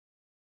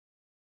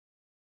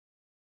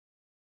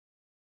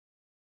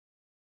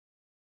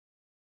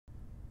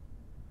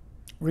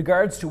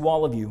Regards to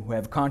all of you who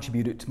have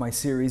contributed to my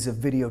series of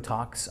video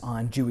talks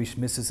on Jewish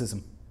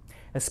mysticism.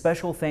 A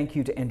special thank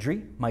you to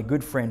Endry, my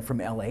good friend from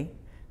LA,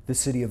 the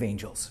City of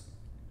Angels.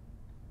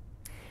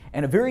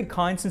 And a very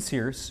kind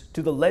sinceres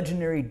to the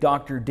legendary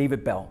Dr.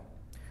 David Bell,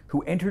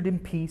 who entered in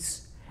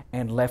peace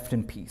and left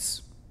in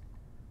peace.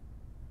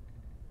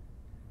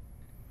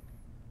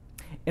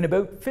 In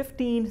about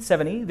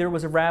 1570, there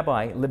was a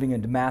rabbi living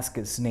in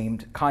Damascus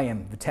named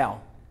Chaim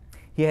Vital.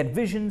 He had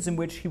visions in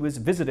which he was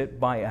visited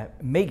by a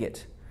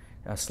Maggid,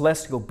 a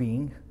celestial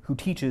being who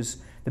teaches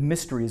the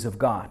mysteries of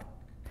God.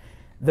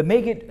 The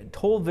Maggid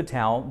told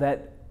Vital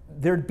that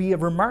there'd be a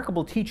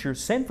remarkable teacher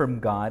sent from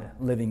God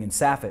living in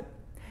Safed,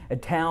 a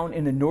town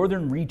in the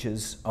northern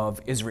reaches of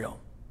Israel.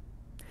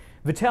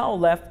 Vital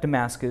left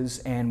Damascus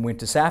and went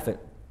to Safed.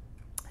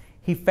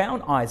 He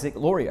found Isaac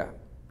Luria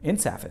in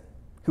Safed,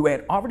 who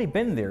had already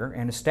been there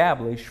and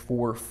established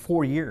for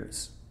 4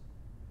 years.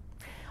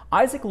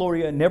 Isaac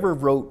Luria never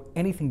wrote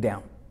anything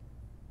down.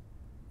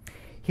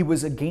 He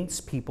was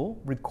against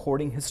people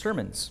recording his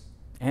sermons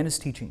and his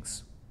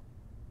teachings.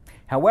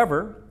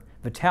 However,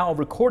 Vital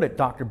recorded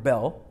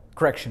Vital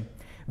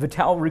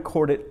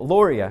recorded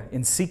Luria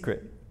in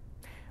secret.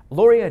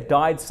 Luria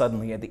died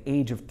suddenly at the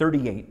age of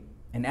 38,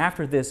 and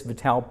after this,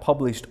 Vital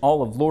published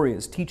all of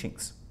Luria's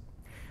teachings.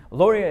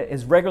 Luria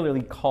is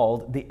regularly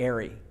called the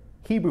Ari,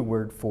 Hebrew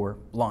word for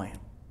lion.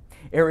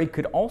 Ari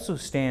could also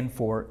stand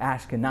for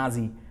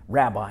Ashkenazi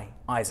Rabbi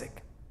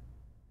Isaac.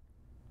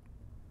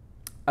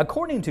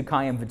 According to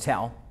Chaim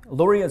Vital,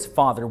 Luria's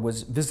father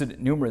was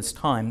visited numerous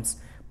times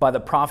by the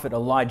prophet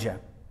Elijah.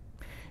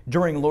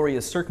 During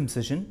Luria's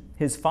circumcision,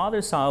 his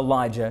father saw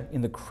Elijah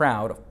in the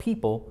crowd of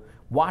people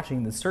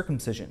watching the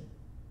circumcision.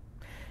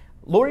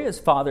 Luria's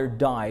father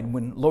died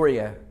when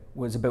Luria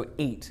was about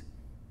 8.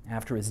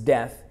 After his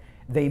death,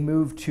 they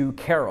moved to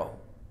Cairo.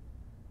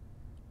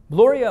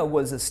 Luria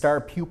was a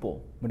star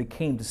pupil when it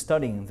came to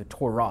studying the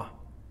Torah.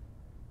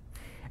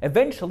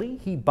 Eventually,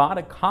 he bought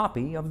a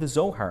copy of the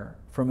Zohar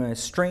from a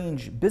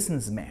strange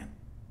businessman.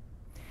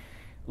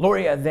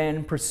 Luria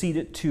then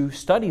proceeded to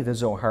study the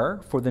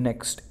Zohar for the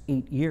next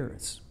 8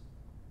 years.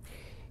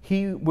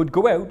 He would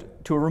go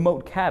out to a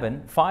remote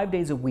cabin 5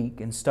 days a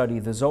week and study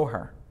the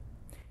Zohar.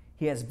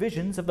 He has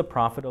visions of the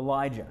prophet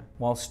Elijah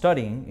while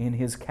studying in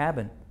his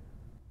cabin.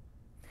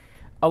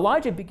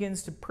 Elijah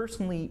begins to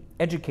personally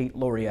educate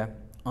Luria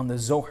on the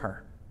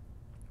Zohar.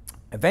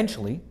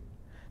 Eventually,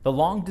 the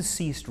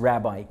long-deceased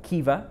Rabbi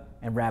Kiva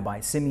and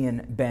Rabbi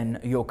Simeon ben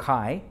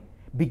Yochai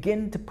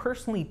begin to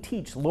personally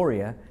teach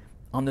Luria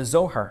on the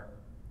Zohar.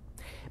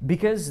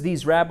 Because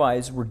these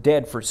rabbis were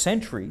dead for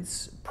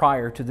centuries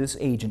prior to this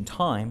age and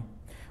time,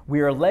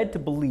 we are led to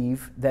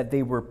believe that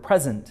they were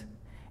present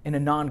in a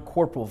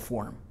non-corporal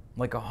form,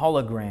 like a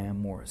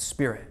hologram or a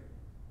spirit.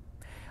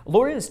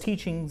 Luria's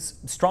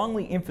teachings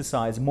strongly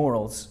emphasize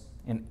morals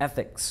and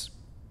ethics.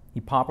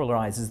 He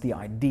popularizes the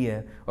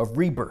idea of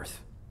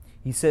rebirth.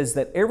 He says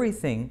that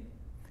everything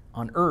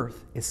on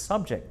earth is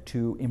subject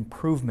to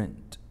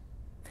improvement.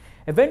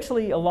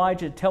 Eventually,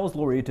 Elijah tells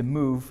Luria to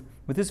move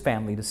with his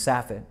family to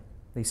Safed.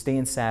 They stay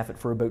in Safed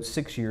for about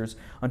 6 years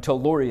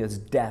until Luria's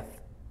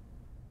death.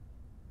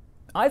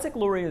 Isaac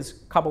Luria's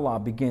Kabbalah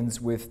begins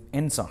with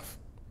Ein Sof.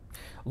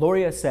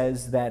 Luria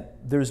says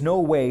that there's no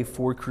way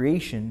for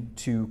creation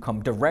to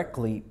come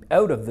directly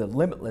out of the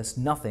limitless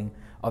nothing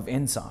of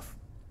Ein Sof.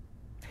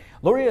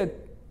 Luria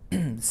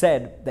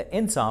said that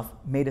Ein Sof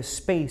made a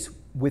space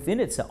within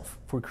itself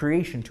for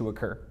creation to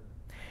occur.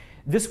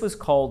 This was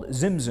called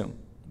Zimzum,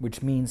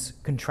 which means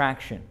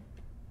contraction.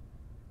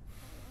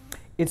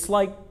 It's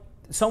like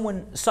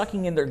someone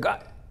sucking in their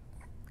gut,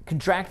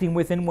 contracting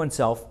within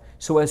oneself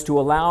so as to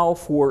allow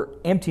for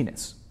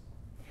emptiness.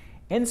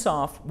 Ein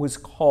Sof was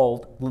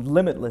called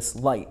limitless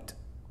light.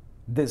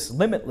 This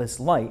limitless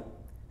light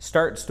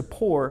starts to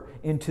pour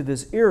into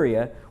this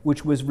area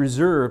which was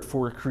reserved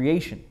for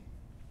creation.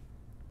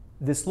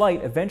 This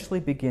light eventually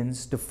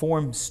begins to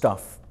form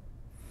stuff.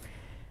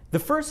 The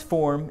first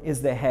form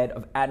is the head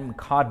of Adam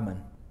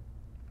Kadmon.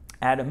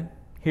 Adam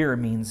here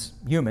means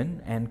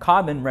human, and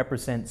Kadmon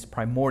represents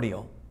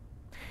primordial.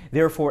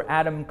 Therefore,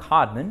 Adam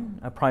Kadmon,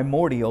 a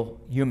primordial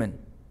human.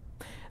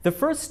 The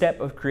first step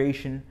of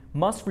creation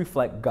must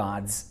reflect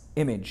God's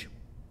image.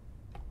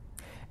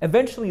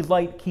 Eventually,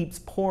 light keeps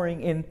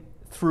pouring in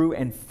through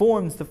and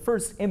forms the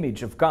first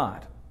image of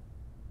God.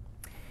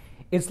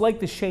 It's like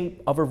the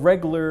shape of a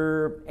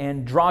regular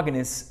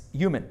androgynous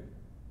human.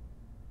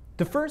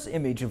 The first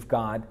image of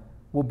God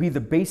will be the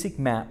basic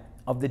map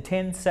of the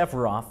 10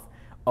 Sephiroth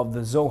of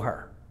the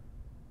Zohar.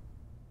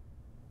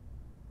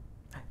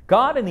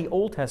 God in the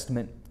Old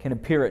Testament can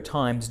appear at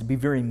times to be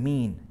very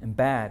mean and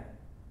bad.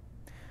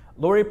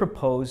 Luria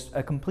proposed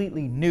a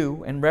completely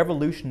new and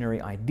revolutionary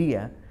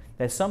idea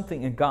that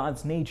something in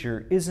God's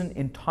nature isn't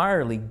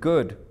entirely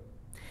good.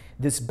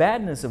 This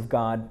badness of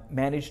God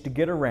managed to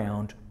get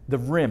around the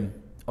rim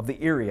of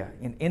the area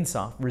in Ein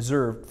Sof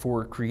reserved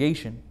for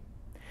creation.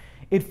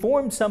 It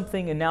formed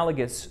something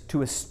analogous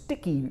to a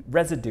sticky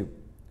residue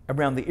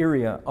around the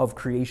area of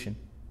creation.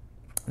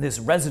 This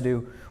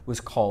residue was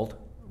called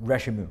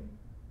Reshimu,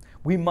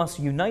 We must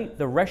unite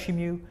the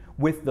Reshimu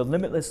with the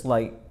limitless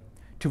light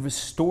to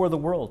restore the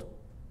world.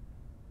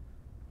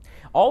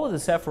 All of the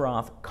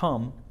Sephiroth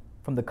come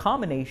from the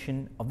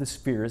combination of the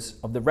spheres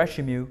of the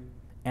Reshimu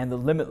and the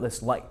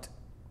limitless light.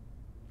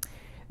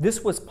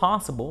 This was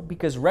possible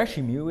because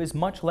Reshimu is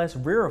much less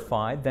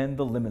rarefied than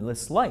the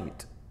limitless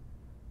light.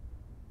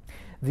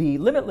 The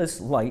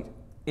limitless light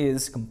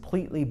is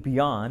completely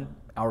beyond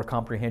our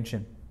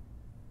comprehension.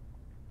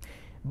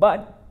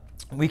 But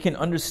we can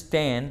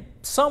understand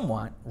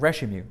somewhat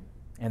Reshimu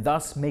and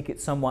thus make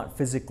it somewhat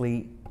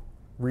physically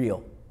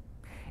real.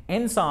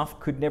 Ein Sof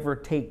could never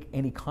take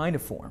any kind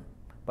of form,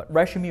 but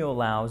Reshimu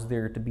allows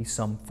there to be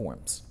some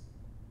forms.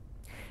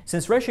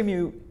 Since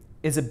Reshimu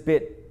is a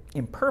bit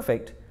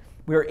imperfect,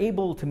 we are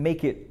able to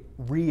make it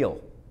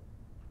real.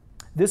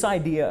 This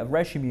idea of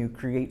Reshimu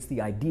creates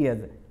the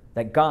idea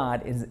that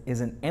God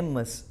is an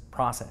endless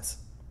process.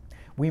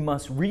 We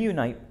must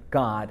reunite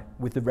God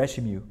with the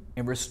Reshimu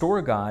and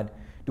restore God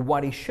to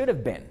what he should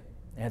have been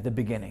at the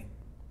beginning.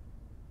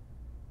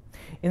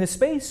 In the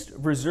space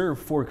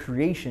reserved for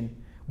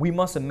creation, we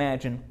must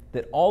imagine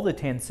that all the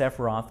 10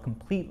 Sephiroth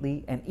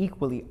completely and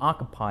equally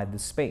occupied the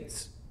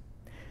space.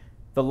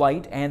 The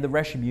light and the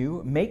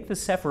Reshimu make the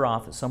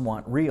Sephiroth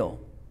somewhat real.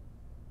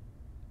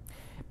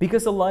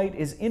 Because the light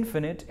is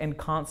infinite and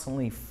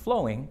constantly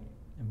flowing,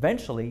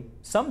 eventually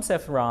some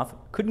Sephiroth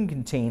couldn't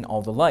contain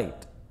all the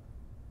light.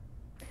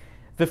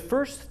 The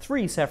first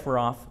 3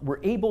 Sephiroth were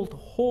able to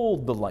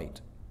hold the light,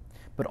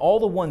 but all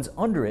the ones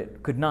under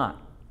it could not.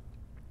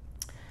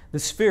 The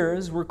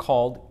spheres were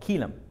called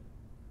Kilim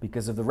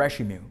because of the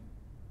Reshimu.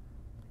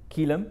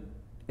 Kilim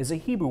is a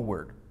Hebrew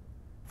word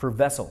for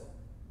vessel.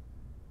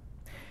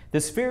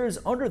 The spheres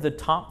under the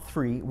top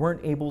 3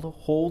 weren't able to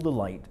hold the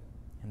light,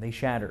 and they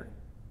shattered.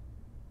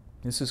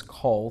 This is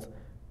called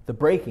the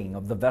breaking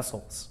of the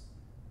vessels.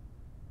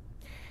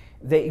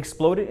 They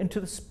exploded into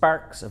the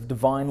sparks of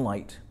divine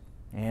light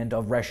and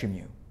of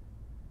Reshimu.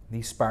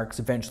 These sparks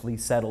eventually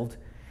settled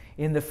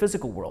in the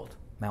physical world,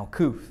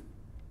 Malkuth.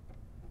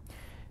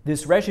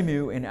 This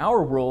Reshimu in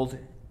our world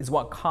is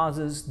what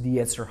causes the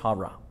Yetzer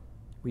Hara.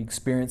 We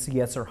experience the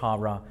Yetzer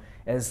Hara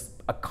as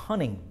a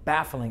cunning,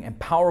 baffling, and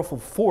powerful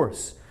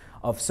force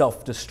of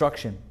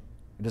self-destruction.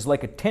 It is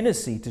like a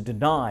tendency to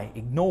deny,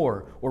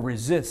 ignore, or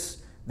resist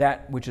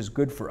that which is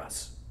good for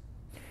us.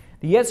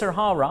 The Yetzer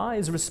Hara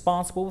is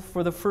responsible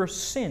for the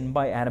first sin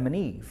by Adam and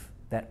Eve,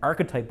 that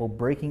archetypal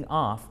breaking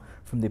off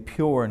from the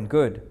pure and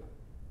good.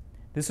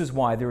 This is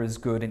why there is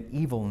good and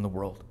evil in the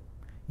world,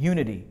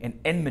 unity and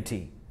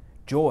enmity,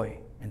 joy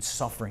and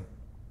suffering.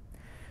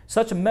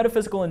 Such a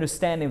metaphysical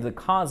understanding of the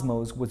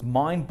cosmos was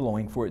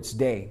mind-blowing for its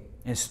day,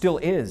 and still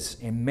is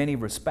in many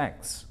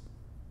respects.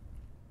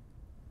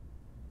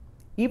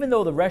 Even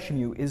though the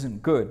Reshimu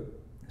isn't good,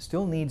 it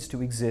still needs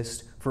to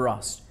exist for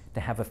us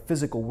to have a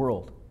physical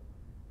world.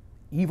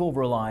 Evil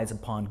relies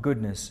upon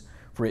goodness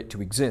for it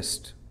to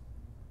exist.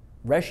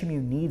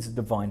 Reshimu needs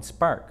the divine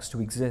sparks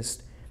to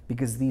exist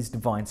because these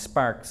divine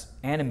sparks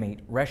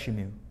animate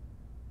Reshimu.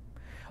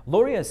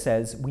 Luria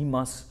says we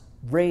must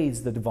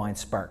raise the divine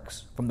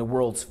sparks from the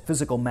world's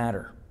physical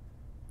matter.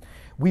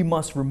 We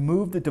must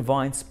remove the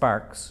divine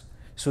sparks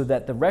so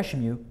that the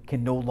Reshimu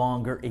can no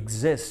longer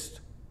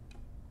exist.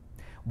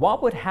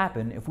 What would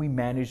happen if we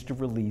managed to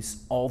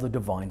release all the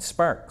divine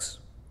sparks?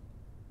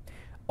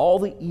 All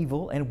the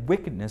evil and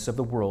wickedness of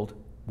the world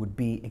would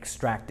be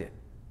extracted.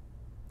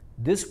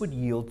 This would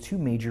yield 2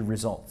 major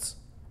results.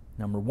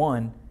 Number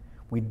 1,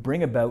 we'd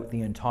bring about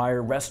the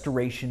entire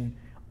restoration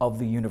of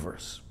the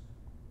universe.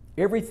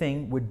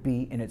 Everything would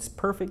be in its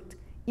perfect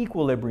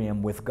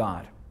equilibrium with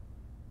God.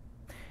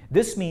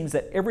 This means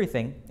that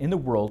everything in the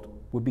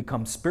world would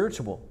become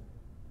spiritual.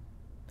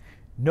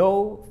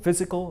 No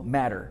physical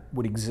matter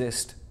would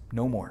exist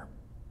no more.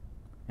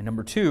 And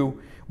number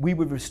 2, we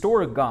would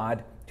restore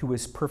God to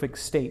his perfect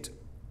state.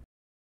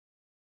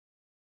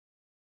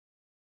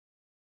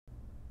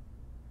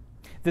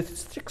 The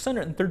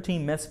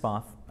 613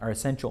 mitzvot are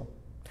essential,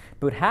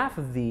 but half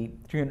of the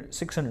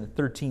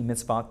 613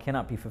 mitzvot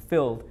cannot be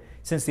fulfilled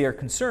since they are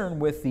concerned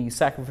with the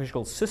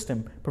sacrificial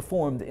system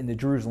performed in the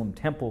Jerusalem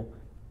temple,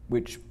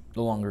 which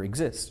no longer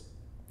exists.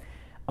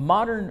 A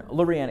modern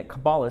Lurianic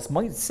Kabbalist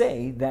might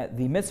say that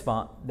the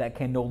mitzvot that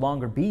can no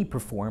longer be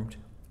performed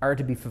are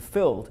to be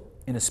fulfilled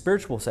in a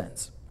spiritual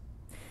sense.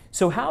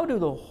 So how do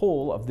the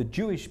whole of the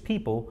Jewish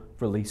people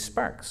release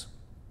sparks?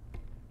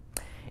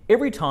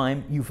 Every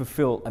time you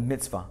fulfill a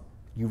mitzvah,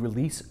 you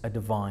release a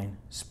divine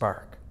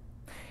spark.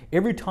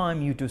 Every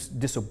time you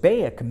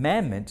disobey a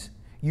commandment,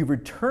 you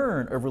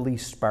return a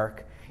released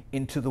spark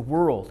into the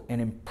world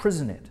and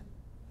imprison it.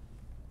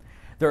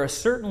 There are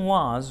certain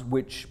laws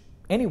which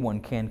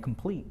anyone can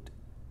complete.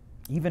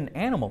 Even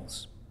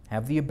animals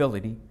have the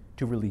ability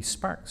to release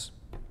sparks.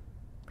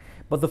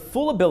 But the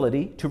full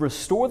ability to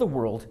restore the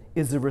world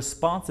is the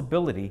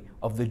responsibility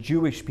of the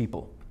Jewish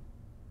people.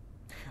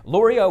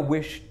 Luria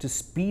wished to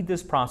speed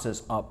this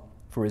process up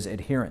for his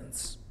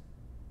adherents.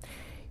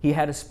 He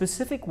had a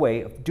specific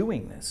way of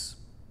doing this.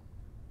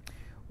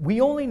 We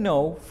only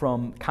know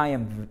from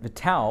Chaim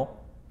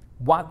Vital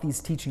what these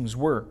teachings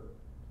were,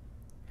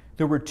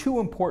 there were two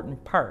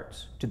important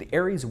parts to the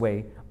Aries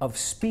way of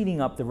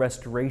speeding up the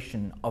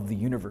restoration of the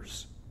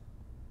universe.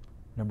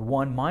 Number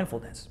one,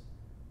 mindfulness.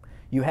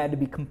 You had to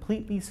be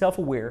completely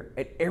self-aware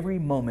at every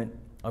moment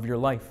of your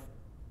life.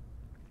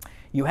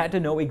 You had to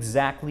know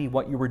exactly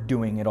what you were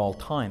doing at all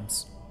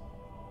times.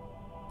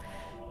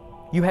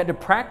 You had to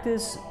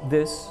practice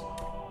this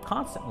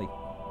constantly.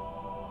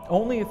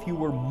 Only if you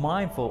were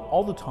mindful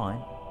all the time,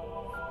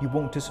 you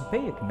won't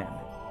disobey a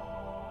commandment.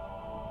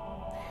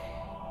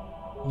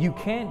 You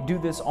can't do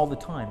this all the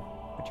time,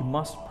 but you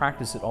must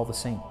practice it all the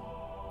same.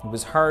 It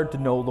was hard to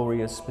know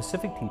Luria's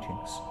specific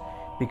teachings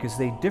because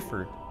they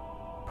differed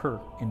per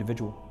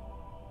individual.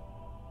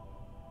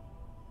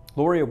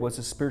 Luria was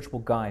a spiritual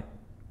guide.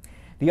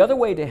 The other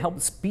way to help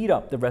speed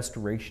up the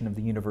restoration of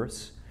the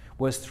universe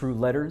was through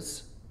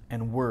letters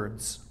and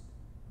words.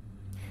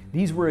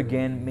 These were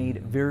again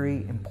made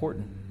very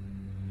important.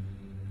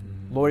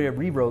 Luria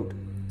rewrote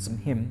some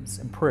hymns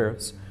and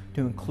prayers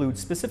to include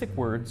specific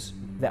words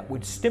that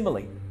would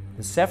stimulate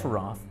the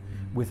Sephiroth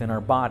within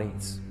our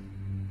bodies.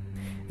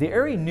 The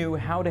Ari knew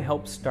how to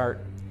help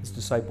start his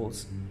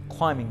disciples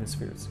climbing the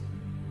spheres.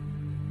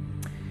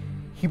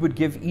 He would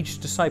give each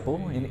disciple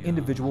an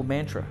individual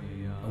mantra,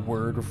 a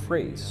word or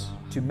phrase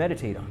to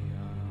meditate on.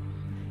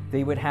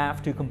 They would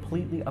have to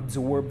completely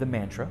absorb the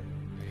mantra,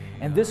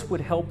 and this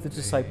would help the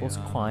disciples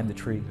climb the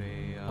tree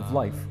of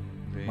life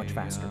much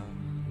faster.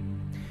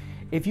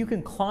 If you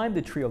can climb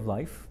the tree of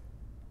life,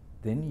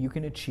 then you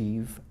can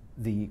achieve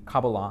the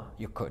Kabbalah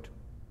you could.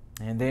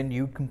 And then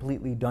you've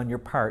completely done your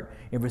part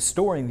in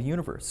restoring the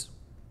universe.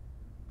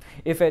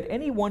 If at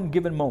any one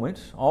given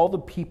moment all the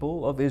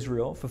people of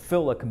Israel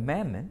fulfill a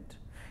commandment,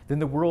 then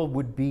the world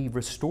would be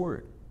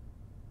restored.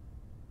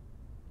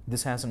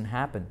 This hasn't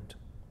happened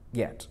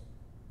yet.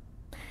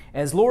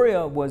 As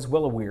Luria was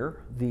well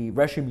aware, the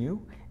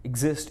Reshimu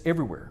exist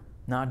everywhere,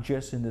 not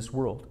just in this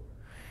world.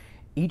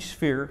 Each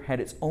sphere had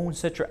its own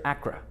Sitra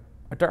Akra,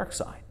 a dark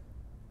side.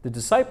 The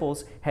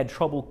disciples had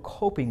trouble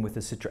coping with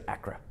the Sitra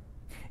Akra.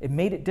 It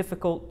made it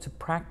difficult to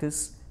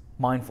practice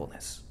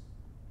mindfulness.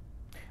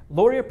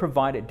 Luria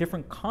provided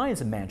different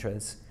kinds of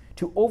mantras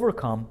to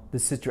overcome the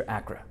Sitra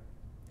Akra.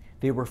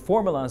 They were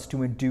formulas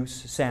to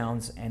induce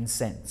sounds and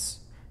scents,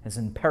 as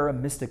in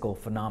paramystical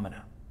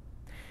phenomena.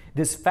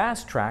 This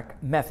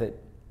fast-track method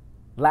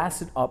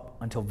lasted up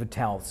until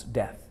Vital's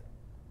death.